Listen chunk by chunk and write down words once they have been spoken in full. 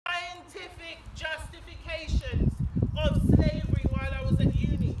scientific justifications of slavery while I was at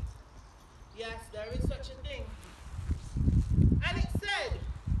uni. Yes, there is such a thing. And it said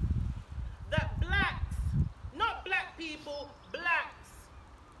that blacks, not black people, blacks,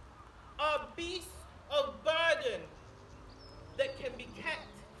 are beasts of burden that can be kept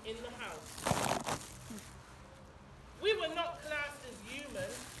in the house. We were not classed as human,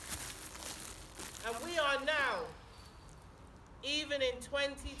 and we are now, even in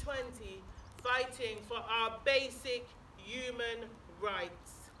 2020, fighting for our basic human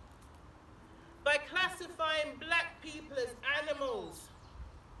rights. By classifying black people as animals,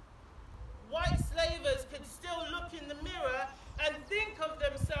 white slavers could still look in the mirror and think of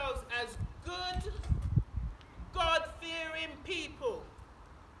themselves as good, God-fearing people,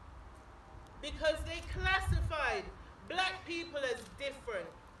 because they classified black people as different.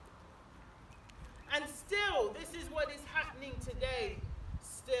 And still, this is what is happening today,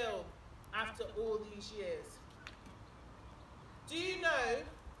 still, after all these years. Do you know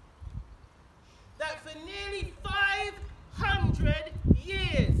that for nearly 500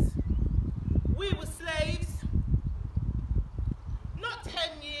 years, we were slaves? Not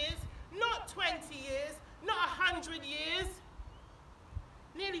 10 years, not 20 years, not 100 years.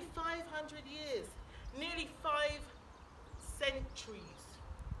 Nearly 500 years, nearly 5 centuries,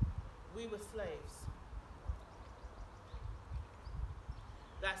 we were slaves.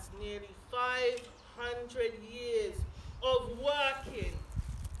 That's nearly 500 years of working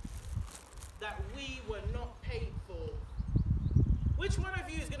that we were not paid for. Which one of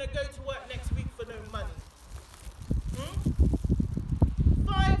you is going to go to work next week for no money?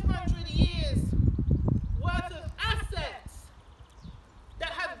 500 years worth of assets that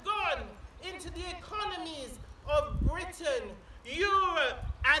have gone into the economies of Britain, Europe,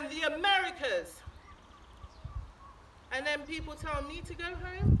 and the Americas. And then people tell me to go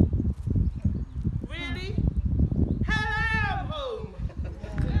home? Really? Hell, I am home.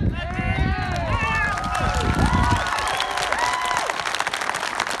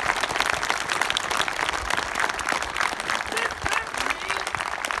 This country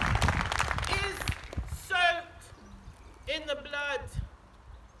is soaked in the blood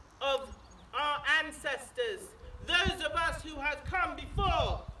of our ancestors, those of us who have come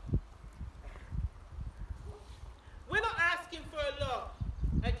before. We're not asking for a lot,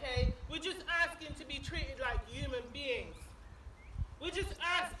 okay? We're just asking to be treated like human beings. We're just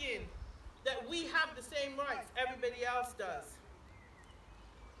asking that we have the same rights everybody else does.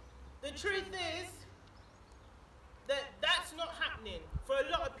 The truth is that that's not happening. For a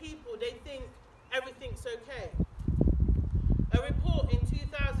lot of people, they think everything's okay. A report in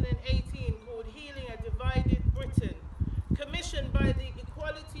 2018 called Healing a Divided Britain, commissioned by the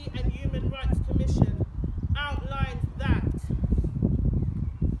Equality and Human Rights Commission, outlines that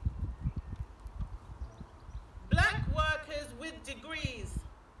black workers with degrees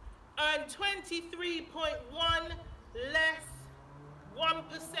earn 23.1 less,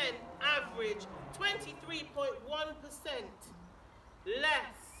 1% average, 23.1%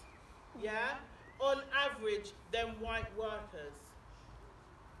 less, yeah, on average than white workers.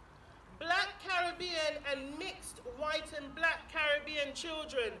 Black Caribbean and mixed white and black Caribbean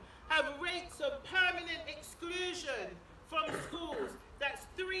children have rates of permanent exclusion from schools. That's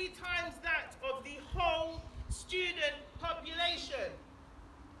 3 times that of the whole student population.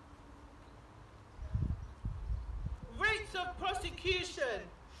 Rates of prosecution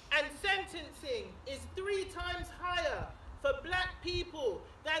and sentencing is 3 times higher for black people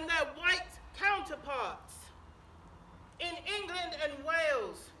than their white counterparts. In England and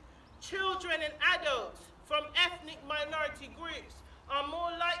Wales, children and adults from ethnic minority groups are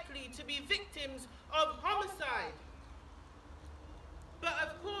more likely to be victims of homicide. But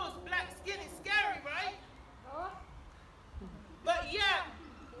of course, black skin is scary, right? But yet,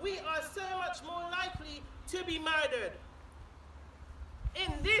 we are so much more likely to be murdered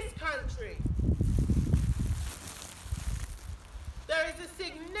in this country. There is a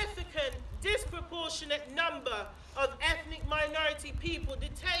significant, disproportionate number of ethnic minority people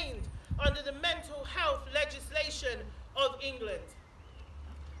detained under the mental health legislation of England.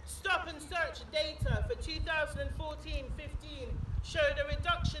 Stop and search data for 2014-15 showed a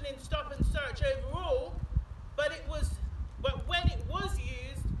reduction in stop and search overall, but when it was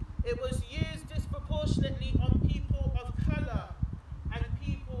used disproportionately on people of color and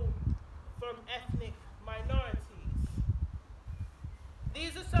people from ethnic minorities.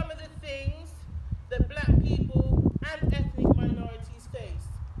 These are some of the things that black people and ethnic minorities face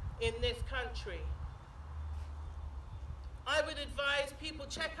in this country. I would advise people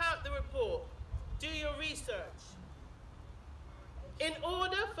check out the report, do your research. In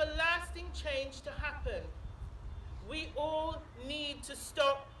order for lasting change to happen, we all need to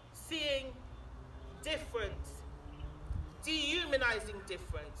stop seeing difference, dehumanizing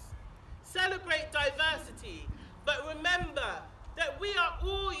difference, celebrate diversity, but remember that we are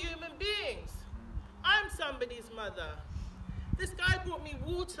all human beings. I'm somebody's mother. This guy brought me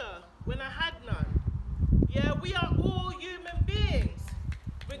water when I had none. Yeah, we are all human beings,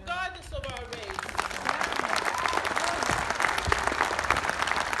 regardless of our race.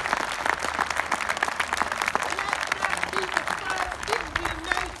 Let that be the first thing we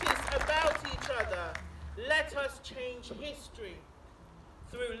notice about each other. Let us change history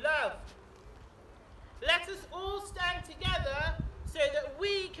through love. Let us all stand together so that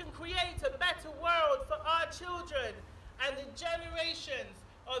we can create a better world for our children and the generations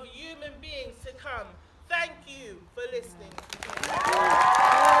of human beings to come. Thank you for listening.